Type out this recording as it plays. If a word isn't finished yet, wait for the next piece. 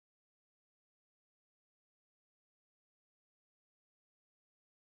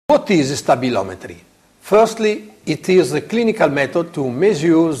What is stabilometry? Firstly, it is a clinical method to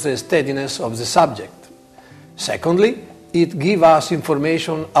measure the steadiness of the subject. Secondly, it gives us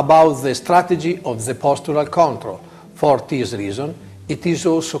information about the strategy of the postural control. For this reason, it is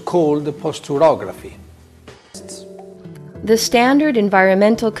also called posturography. The standard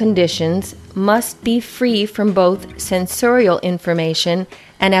environmental conditions must be free from both sensorial information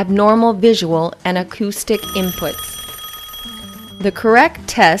and abnormal visual and acoustic inputs. The correct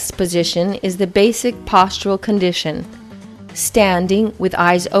test position is the basic postural condition: standing with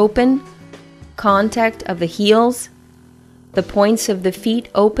eyes open, contact of the heels, the points of the feet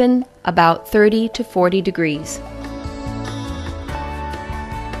open about 30 to 40 degrees.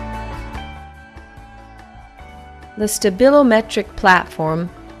 The stabilometric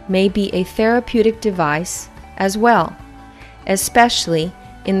platform may be a therapeutic device as well, especially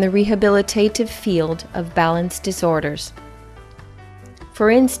in the rehabilitative field of balance disorders. For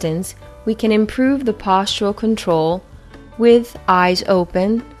instance, we can improve the postural control with eyes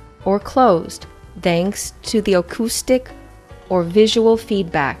open or closed, thanks to the acoustic or visual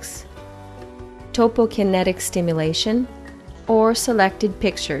feedbacks, topokinetic stimulation, or selected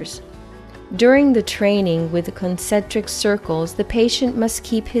pictures. During the training with the concentric circles, the patient must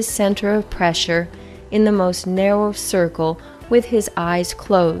keep his center of pressure in the most narrow circle with his eyes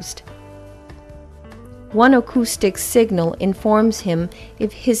closed. One acoustic signal informs him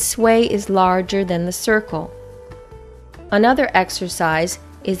if his sway is larger than the circle. Another exercise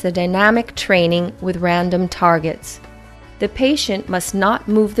is the dynamic training with random targets. The patient must not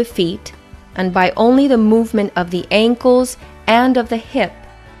move the feet, and by only the movement of the ankles and of the hip,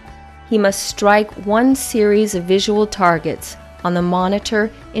 he must strike one series of visual targets on the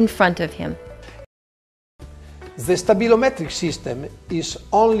monitor in front of him. The stabilometric system is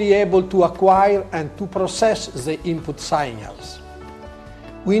only able to acquire and to process the input signals.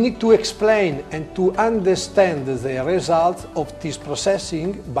 We need to explain and to understand the results of this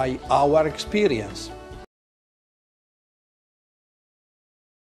processing by our experience.